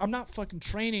like, dude, I'm not fucking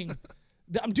training.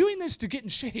 I'm doing this to get in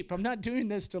shape. I'm not doing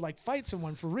this to like fight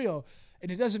someone for real,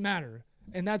 and it doesn't matter.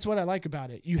 And that's what I like about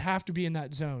it. You have to be in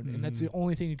that zone, and that's the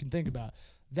only thing you can think about.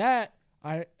 That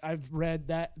I've read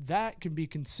that can be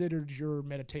considered your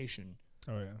meditation.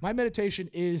 Oh yeah. My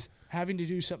meditation is having to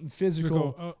do something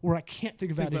physical where I can't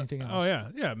think about anything else. Oh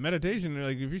yeah. Meditation.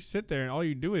 Like if you sit there and all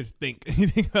you do is think, you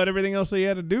think about everything else that you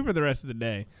had to do for the rest of the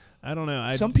day. I don't know.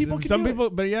 Some people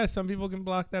but yeah, some people can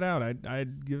block that out.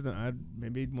 I'd give them.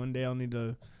 Maybe one day I'll need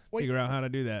to figure out how to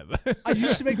do that. I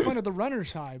used to make fun of the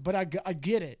runner's high, but I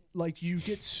get it. Like you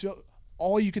get so.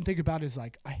 All you can think about is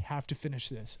like, I have to finish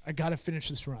this. I got to finish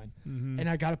this run, and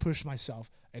I got to push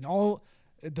myself. And all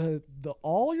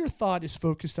your thought is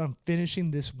focused on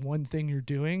finishing this one thing you're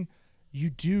doing.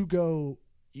 You do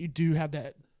have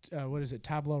that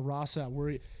tabula rasa,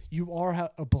 where you are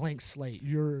a blank slate.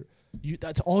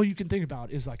 That's all you can think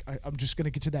about is like, I'm just gonna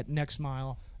get to that next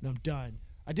mile and I'm done.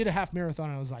 I did a half marathon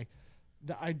and I was like,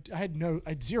 I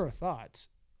had zero thoughts.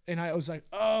 And I was like,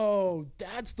 oh,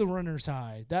 that's the runner's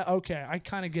high. Okay, I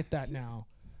kind of get that now.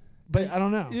 But I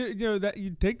don't know. You know that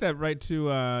you take that right to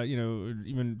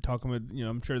even talking with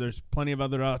I'm sure there's plenty of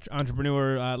other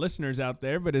entrepreneur listeners out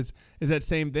there, but is that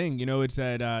same thing? It's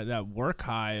that work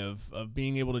high of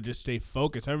being able to just stay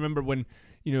focused. I remember when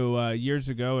years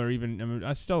ago, or even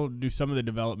I still do some of the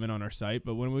development on our site,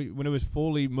 but when it was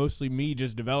mostly me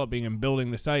just developing and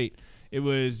building the site. It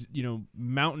was,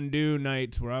 Mountain Dew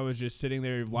nights where I was just sitting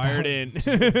there wired in.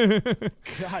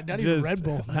 God, not even Red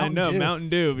Bull. Mountain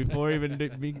Dew before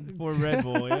Red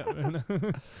Bull.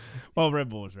 Yeah. Well, Red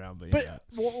Bull was around, but yeah.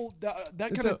 Well,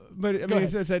 that kind of. But I mean,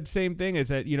 it's that same thing. Is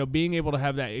that being able to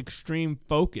have that extreme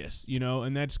focus,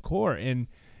 and that's core, and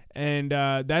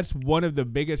that's one of the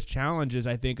biggest challenges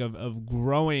I think of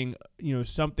growing,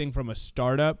 something from a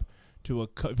startup.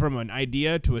 From an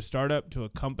idea to a startup to a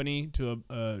company to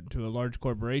a large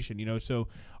corporation, so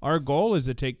our goal is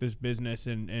to take this business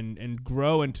and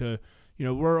grow into,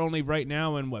 we're only right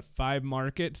now in 5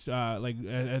 markets,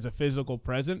 as a physical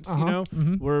presence,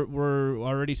 we're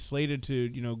already slated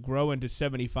to, grow into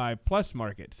 75 plus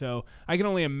markets. So I can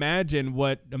only imagine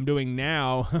what I'm doing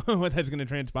now, what that's going to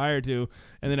transpire to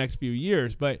in the next few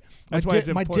years. But that's why it's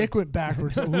important. My dick went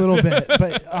backwards a little bit,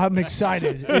 but I'm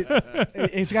excited.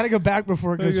 It's got to go back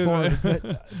before it goes forward.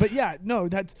 But yeah, no,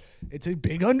 it's a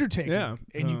big undertaking. Yeah.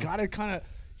 And you got to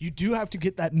you do have to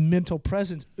get that mental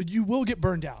presence. You will get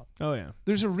burned out. Oh yeah.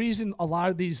 There's a reason a lot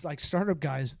of these like startup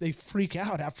guys, they freak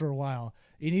out after a while.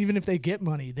 And even if they get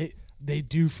money, they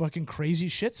do fucking crazy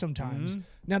shit sometimes. Mm-hmm.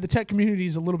 Now the tech community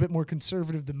is a little bit more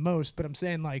conservative than most, but I'm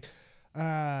saying like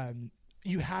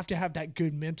you have to have that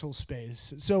good mental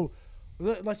space. So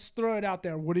let's throw it out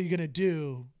there. What are you going to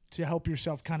do to help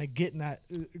yourself kind of get in that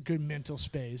good mental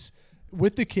space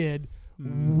with the kid,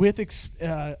 with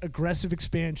aggressive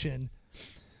expansion?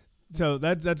 So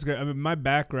that's great. I mean, my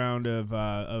background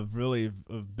of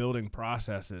building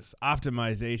processes,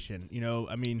 optimization.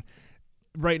 I mean,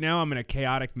 right now I'm in a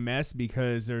chaotic mess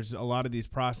because there's a lot of these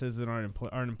processes that aren't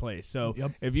in place. So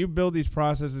if you build these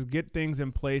processes, get things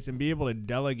in place, and be able to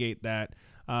delegate that,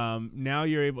 Now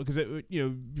you're able, because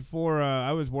before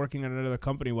I was working at another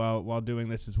company while doing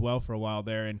this as well for a while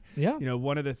there, and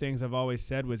one of the things I've always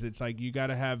said was it's like you got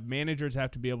to have managers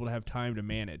have to be able to have time to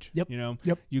manage. Yep.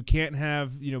 You can't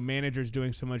have managers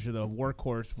doing so much of the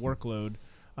workload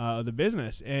of the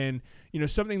business, and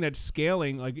something that's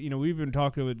scaling, like we've been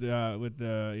talking with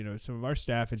some of our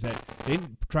staff, is that they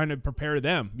trying to prepare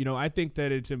them. I think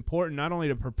that it's important not only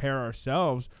to prepare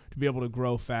ourselves to be able to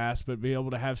grow fast, but be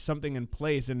able to have something in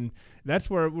place, and that's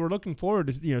where we're looking forward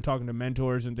to talking to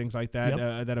mentors and things like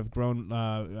that that have grown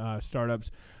startups.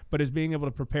 But is being able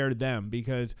to prepare them,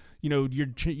 because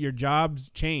your jobs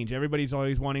change. Everybody's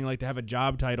always wanting to have a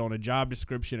job title and a job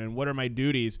description and what are my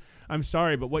duties. I'm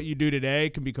sorry, but what you do today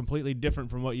can be completely different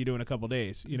from what you do in a couple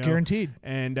days. Guaranteed.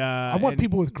 And I want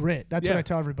people with grit. That's what I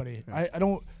tell everybody. Yeah.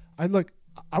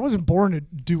 I wasn't born to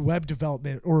do web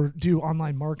development or do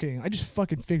online marketing. I just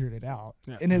fucking figured it out.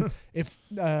 Yeah. And if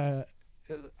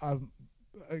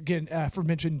again,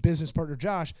 aforementioned business partner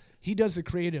Josh, he does the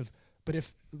creative. But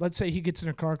if, let's say, he gets in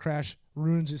a car crash,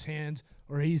 ruins his hands,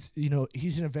 or he's in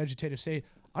a vegetative state,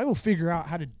 I will figure out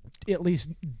how to at least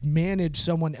manage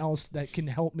someone else that can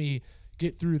help me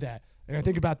get through that. And I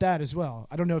think about that as well.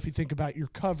 I don't know if you think about your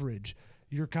coverage.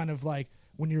 You're kind of like,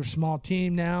 when you're a small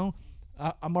team now,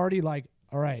 I'm already like,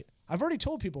 all right. I've already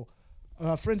told people,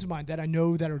 friends of mine that I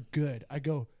know that are good. I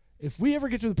go, if we ever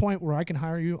get to the point where I can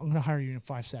hire you, I'm going to hire you in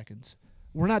 5 seconds.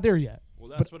 We're not there yet. Well,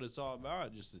 that's what it's all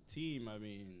about, just a team. I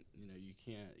mean, you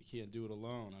can't do it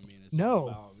alone. I mean, it's all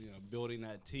about, building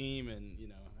that team and,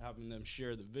 having them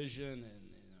share the vision and,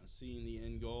 seeing the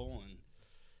end goal. And,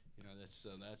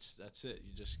 that's it.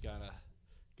 You just gotta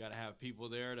have people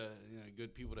there to,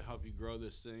 good people to help you grow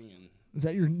this thing. And is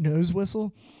that your nose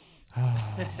whistle?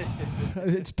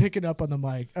 It's picking up on the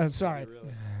mic. I'm sorry.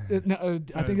 Really? No,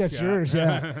 I think that's yours.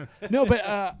 Yeah. No, but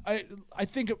I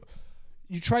think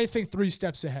you try to think 3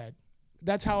 steps ahead.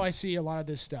 That's how I see a lot of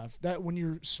this stuff. That when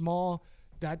you're small,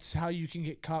 that's how you can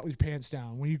get caught with your pants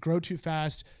down. When you grow too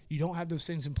fast, you don't have those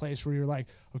things in place where you're like,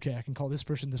 okay, I can call this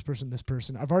person, this person, this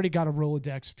person. I've already got a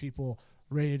Rolodex of people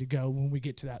ready to go when we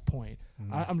get to that point.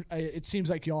 Mm-hmm. It seems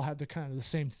like you all have the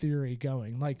same theory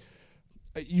going. Like,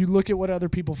 you look at what other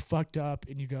people fucked up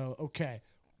and you go, okay,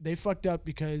 they fucked up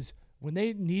because when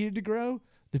they needed to grow,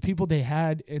 the people they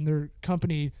had in their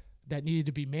company that needed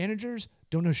to be managers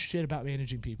don't know shit about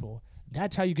managing people.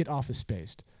 That's how you get office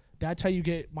spaced. That's how you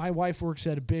get. My wife works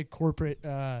at a big corporate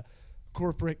kind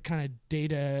of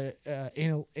data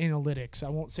analytics. I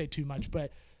won't say too much,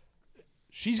 but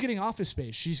she's getting office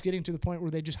space. She's getting to the point where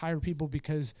they just hire people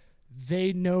because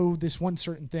they know this one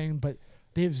certain thing, but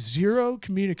they have 0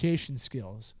 communication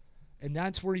skills, and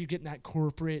that's where you get in that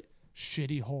corporate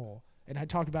shitty hole. And I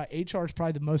talk about HR is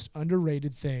probably the most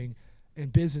underrated thing in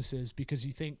businesses, because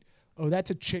you think, oh,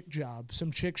 that's a chick job.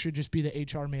 Some chick should just be the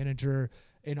HR manager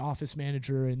and office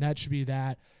manager, and that should be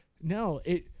that. No,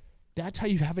 that's how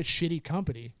you have a shitty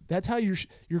company. That's how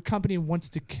your company wants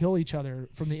to kill each other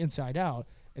from the inside out,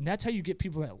 and that's how you get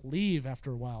people that leave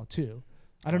after a while too.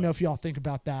 I don't know if y'all think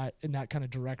about that in that kind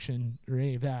of direction or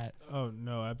any of that. Oh,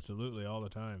 no, absolutely, all the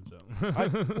time. So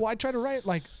I try to write,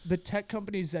 like, the tech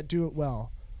companies that do it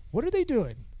well. What are they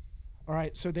doing? All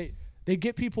right, so they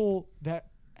get people that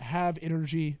have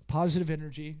energy, positive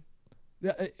energy.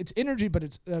 It's energy, but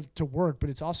it's to work,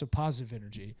 but it's also positive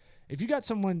energy. If you got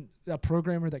a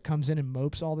programmer that comes in and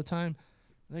mopes all the time,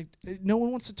 like, no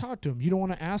one wants to talk to him. You don't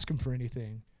want to ask him for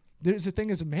anything. There's a thing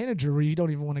as a manager where you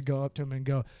don't even want to go up to him and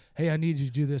go, hey, I need you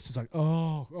to do this. It's like,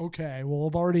 oh, okay. Well,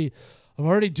 I'm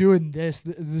already doing this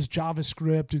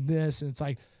JavaScript and this. And it's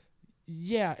like,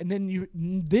 yeah. And then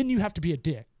you have to be a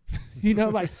dick.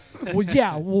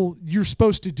 Well, you're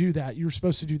supposed to do that. You were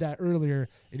supposed to do that earlier.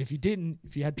 And if you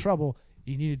had trouble,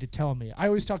 you needed to tell me. I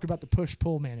always talk about the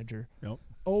push-pull manager. Nope.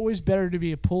 Always better to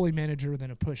be a pulling manager than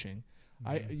a pushing.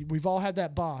 Mm-hmm. We've all had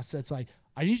that boss that's like,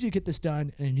 I need you to get this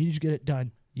done, and I need you to get it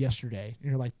done yesterday. And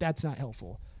you're like, that's not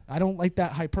helpful. I don't like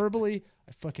that hyperbole.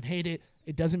 I fucking hate it.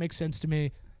 It doesn't make sense to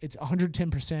me. It's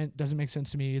 110%. Doesn't make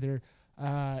sense to me either.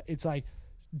 It's like,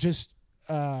 just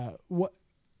what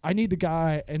I need the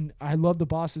guy, and I love the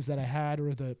bosses that I had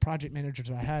or the project managers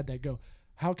I had that go,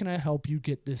 how can I help you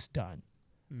get this done?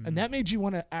 Mm. And that made you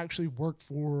want to actually work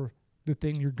for the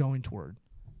thing you're going toward.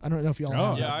 I don't know if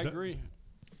y'all. Yeah, I agree.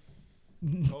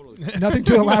 Totally. Nothing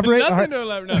to elaborate. Nothing to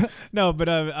elaborate. No, but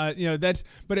that's.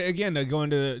 But again,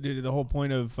 going to the whole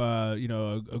point of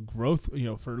a growth.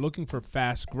 For looking for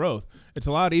fast growth, it's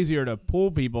a lot easier to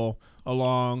pull people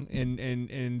along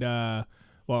and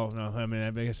Well, no, I mean, I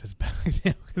guess it's bad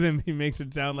example because he makes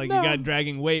it sound like No. you got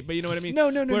dragging weight, but you know what I mean?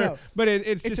 No. But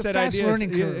it's It's just a that fast idea.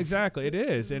 learning Yeah, curve. exactly, it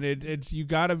is, and it's you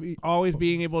gotta be always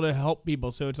being able to help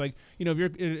people. So it's like, you know, if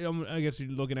you're, I guess you're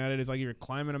looking at it, it's like you're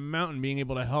climbing a mountain, being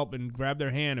able to help and grab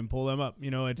their hand and pull them up.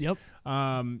 You know, it's Yep.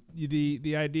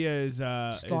 The idea is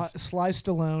Sly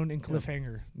Stallone and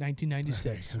Cliffhanger,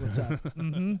 1996. What's up?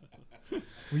 Mm-hmm.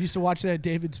 We used to watch that at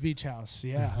David's Beach House.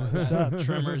 Yeah, what's up?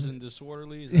 Tremors and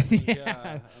Disorderlies. I think,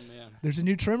 Yeah. oh, man. There's a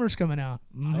new Tremors coming out.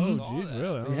 I Mhm. saw geez, that.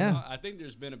 really? Yeah. I think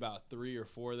there's been about 3 or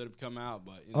 4 that have come out,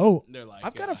 but you Oh, know, they're like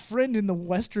I've got a friend in the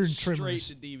Western straight Tremors.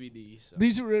 to DVD. So.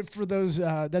 These are for those.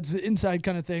 That's the inside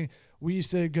kind of thing. We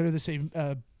used to go to the same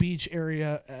beach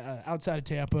area outside of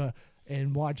Tampa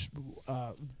and watch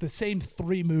the same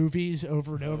 3 movies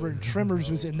over and over. And Tremors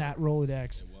was in that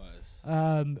Rolodex. It was.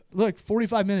 Look,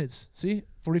 45 minutes. See,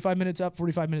 45 minutes up,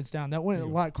 45 minutes down. That went a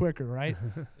lot quicker, right?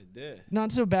 It did.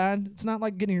 Not so bad. It's not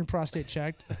like getting your prostate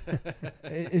checked.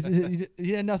 You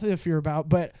had nothing to fear about.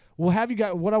 But we'll have you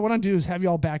guys. What I want to do is have you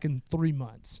all back in 3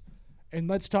 months, and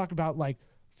let's talk about like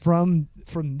from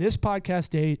this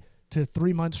podcast date to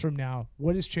 3 months from now,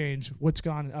 what has changed, what's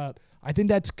gone up. I think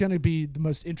that's going to be the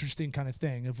most interesting kind of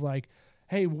thing of like,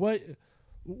 hey, what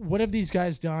have these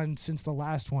guys done since the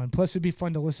last one? Plus, it'd be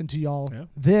fun to listen to y'all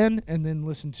then, and then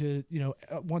listen to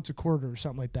once a quarter or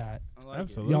something like that. I like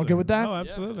absolutely. Y'all good with that? Oh,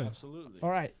 absolutely. Yeah, absolutely.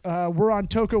 All right, we're on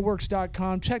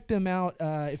tocoworks.com. Check them out.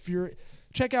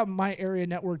 Check out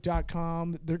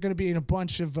myareanetwork.com. They're going to be in a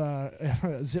bunch of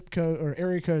zip code or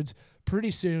area codes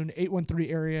pretty soon.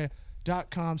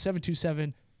 813area.com,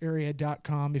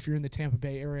 727area.com. If you're in the Tampa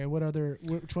Bay area,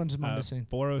 which ones am I missing?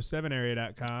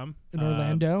 407area.com In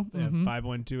Orlando,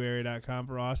 512area.com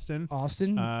for Austin.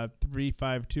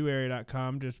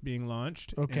 352area.com just being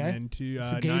launched. Okay. And then to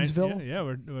It's Gainesville.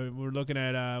 we're looking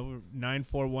at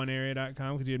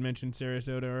 941area.com because you had mentioned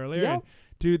Sarasota earlier. Yep. And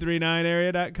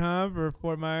 239area.com for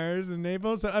Fort Myers and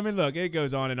Naples. So I mean, look, it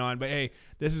goes on and on, but hey,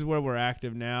 this is where we're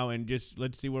active now, and just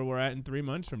let's see where we're at in 3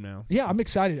 months from now. Yeah, I'm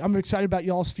excited. I'm excited about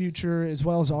y'all's future as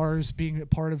well as ours being a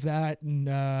part of that, and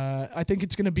I think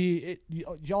it's going to be.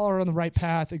 Y'all are on the right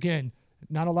path. Again,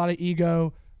 not a lot of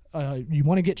ego. You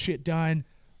want to get shit done.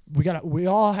 We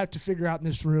all have to figure out in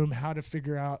this room how to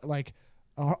figure out like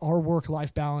our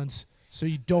work-life balance, so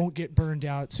you don't get burned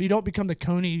out, so you don't become the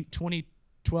Coney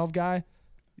 2012 guy.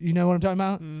 You know what I'm talking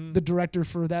about? Mm. The director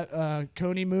for that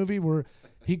Coney movie where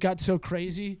he got so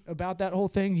crazy about that whole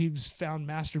thing, he was found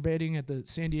masturbating at the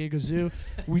San Diego Zoo.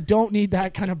 We don't need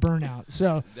that kind of burnout.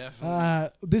 So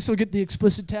this will get the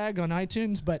explicit tag on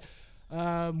iTunes, but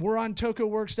we're on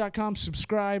tocoworks.com.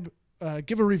 Subscribe,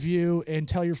 give a review, and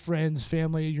tell your friends,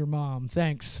 family, your mom.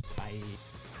 Thanks. Bye.